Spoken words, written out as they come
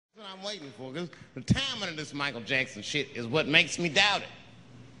I'm waiting for, because the timing of this Michael Jackson shit is what makes me doubt it.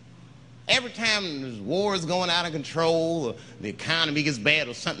 Every time there's wars going out of control, or the economy gets bad,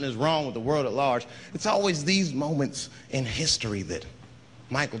 or something is wrong with the world at large, it's always these moments in history that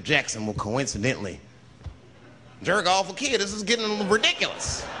Michael Jackson will coincidentally jerk off a kid. This is getting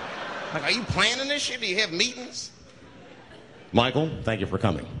ridiculous. Like, are you planning this shit? Do you have meetings? Michael, thank you for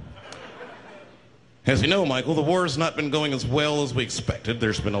coming. As you know, Michael, the war has not been going as well as we expected.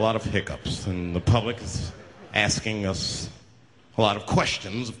 There's been a lot of hiccups, and the public is asking us a lot of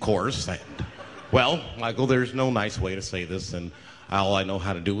questions, of course. And, well, Michael, there's no nice way to say this, and all I know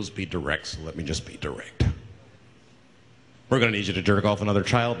how to do is be direct, so let me just be direct. We're going to need you to jerk off another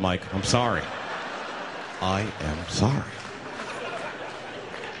child, Mike. I'm sorry. I am sorry.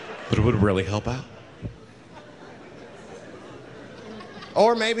 But it would really help out.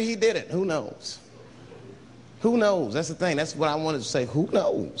 Or maybe he did it. Who knows? Who knows? That's the thing. That's what I wanted to say. Who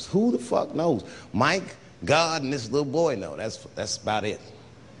knows? Who the fuck knows? Mike, God, and this little boy know. That's about it.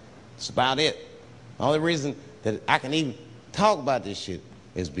 That's about it. The only reason that I can even talk about this shit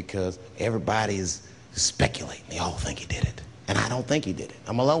is because everybody is speculating. They all think he did it. And I don't think he did it.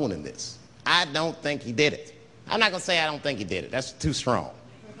 I'm alone in this. I don't think he did it. I'm not going to say I don't think he did it. That's too strong.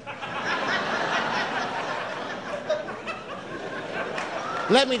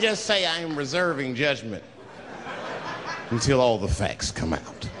 Let me just say I am reserving judgment until all the facts come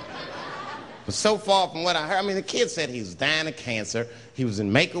out. But so far from what I heard, I mean, the kid said he was dying of cancer. He was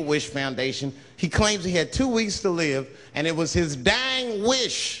in Make-A-Wish Foundation. He claims he had 2 weeks to live, and it was his dying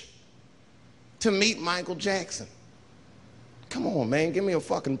wish to meet Michael Jackson. Come on, man, give me a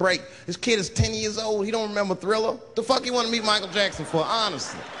fucking break. This kid is 10 years old. He don't remember Thriller. The fuck you want to meet Michael Jackson for,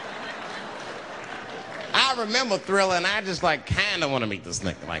 honestly? I remember Thriller, and I just, like, kind of want to meet this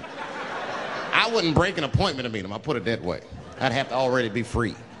nigga. Like, I wouldn't break an appointment to meet him. I'll put it that way. I'd have to already be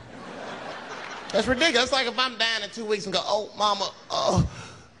free. That's ridiculous. It's like if I'm dying in 2 weeks and go, oh, mama,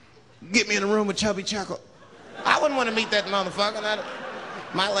 get me in a room with Chubby Chuckle. I wouldn't want to meet that motherfucker.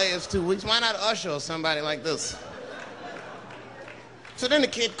 My last 2 weeks. Why not Usher or somebody like this? So then the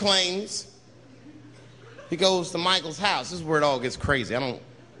kid claims he goes to Michael's house. This is where it all gets crazy. I don't,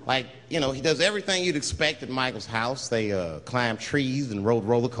 like, you know, he does everything you'd expect at Michael's house. They climbed trees and rode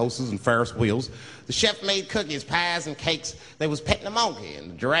roller coasters and Ferris wheels. The chef made cookies, pies, and cakes. They was petting the monkey and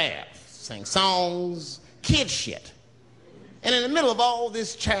the giraffe, sang songs, kid shit. And in the middle of all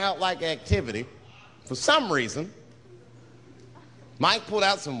this childlike activity, for some reason, Mike pulled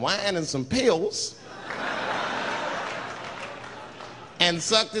out some wine and some pills and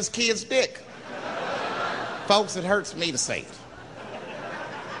sucked this kid's dick. Folks, it hurts me to say it.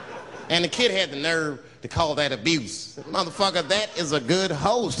 And the kid had the nerve to call that abuse. Motherfucker, that is a good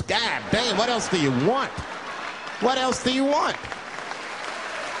host. God damn, what else do you want? What else do you want?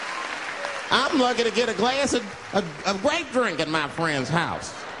 I'm lucky to get a glass of grape drink at my friend's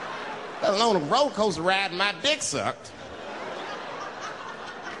house. Let alone a roller coaster ride and my dick sucked.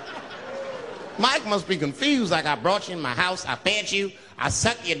 Mike must be confused, like I brought you in my house, I fed you, I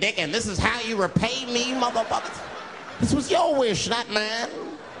sucked your dick, and this is how you repay me, motherfuckers? This was your wish, not mine.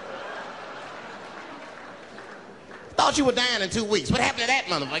 Thought you were dying in 2 weeks. What happened to that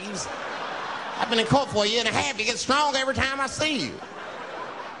motherfucker? I've been in court for a year and a half. You get stronger every time I see you.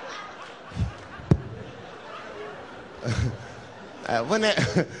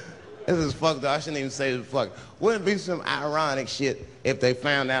 This is fucked up. I shouldn't even say this fucked. Wouldn't it be some ironic shit if they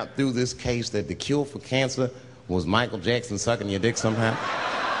found out through this case that the cure for cancer was Michael Jackson sucking your dick somehow?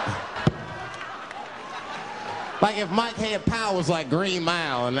 Like if Mike had powers like Green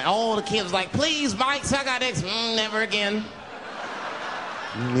Mile and all the kids like, please, Mike, suck our dicks. Never again.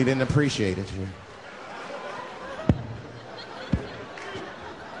 He didn't appreciate it.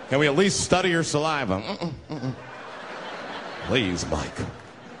 Can we at least study your saliva? Please, Mike.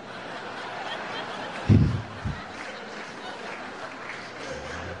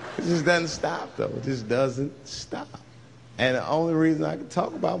 It just doesn't stop, though. It just doesn't stop. And the only reason I can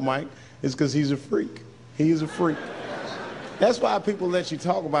talk about Mike is because he's a freak. He's a freak. That's why people let you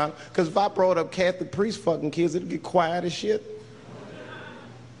talk about him. Because if I brought up Catholic priest fucking kids, it'd get quiet as shit.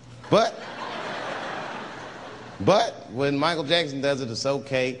 But when Michael Jackson does it, it's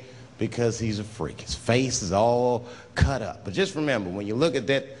okay because he's a freak. His face is all cut up. But just remember, when you look at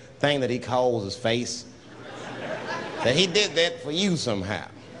that thing that he calls his face, that he did that for you somehow.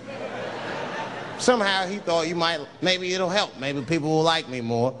 Somehow he thought you might, maybe it'll help. Maybe people will like me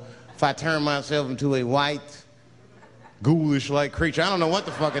more if I turn myself into a white, ghoulish-like creature. I don't know what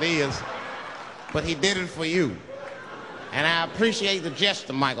the fuck it is, but he did it for you. And I appreciate the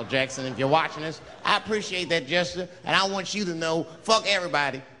gesture, Michael Jackson. If you're watching this, I appreciate that gesture. And I want you to know, fuck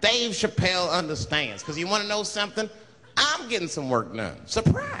everybody, Dave Chappelle understands. Because you want to know something? I'm getting some work done.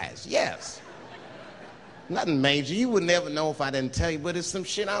 Surprise, yes. Nothing major. You would never know if I didn't tell you, but it's some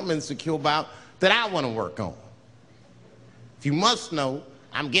shit I'm insecure about that I want to work on. If you must know,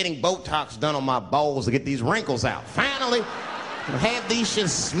 I'm getting Botox done on my balls to get these wrinkles out. Finally, I have these shits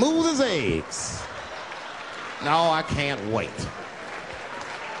smooth as eggs. No, I can't wait.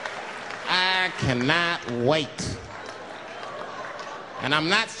 I cannot wait. And I'm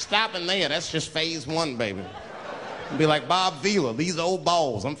not stopping there. That's just phase one, baby. I'll be like Bob Vila, these old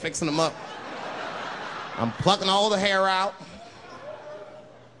balls. I'm fixing them up. I'm plucking all the hair out.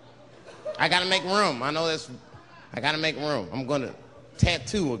 I gotta make room. I know that's, I gotta make room. I'm gonna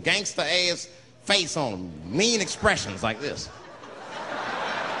tattoo a gangster ass face on them. Mean expressions like this.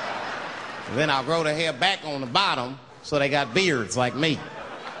 And then I'll grow the hair back on the bottom so they got beards like me.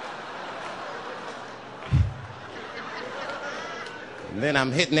 And then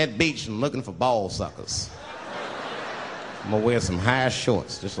I'm hitting that beach and looking for ball suckers. I'm gonna wear some high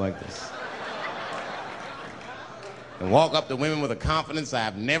shorts just like this. And walk up to women with a confidence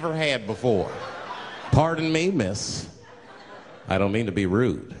I've never had before. Pardon me, miss. I don't mean to be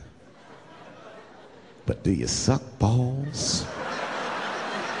rude. But do you suck balls?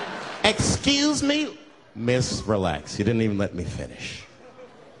 Excuse me? Miss, relax. You didn't even let me finish.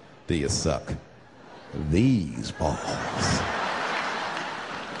 Do you suck these balls?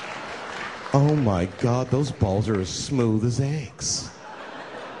 Oh my God, those balls are as smooth as eggs.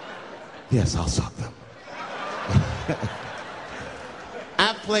 Yes, I'll suck them.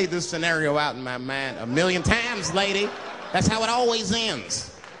 I've played this scenario out in my mind a million times, lady. That's how it always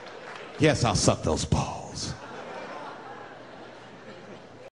ends. Yes, I'll suck those balls.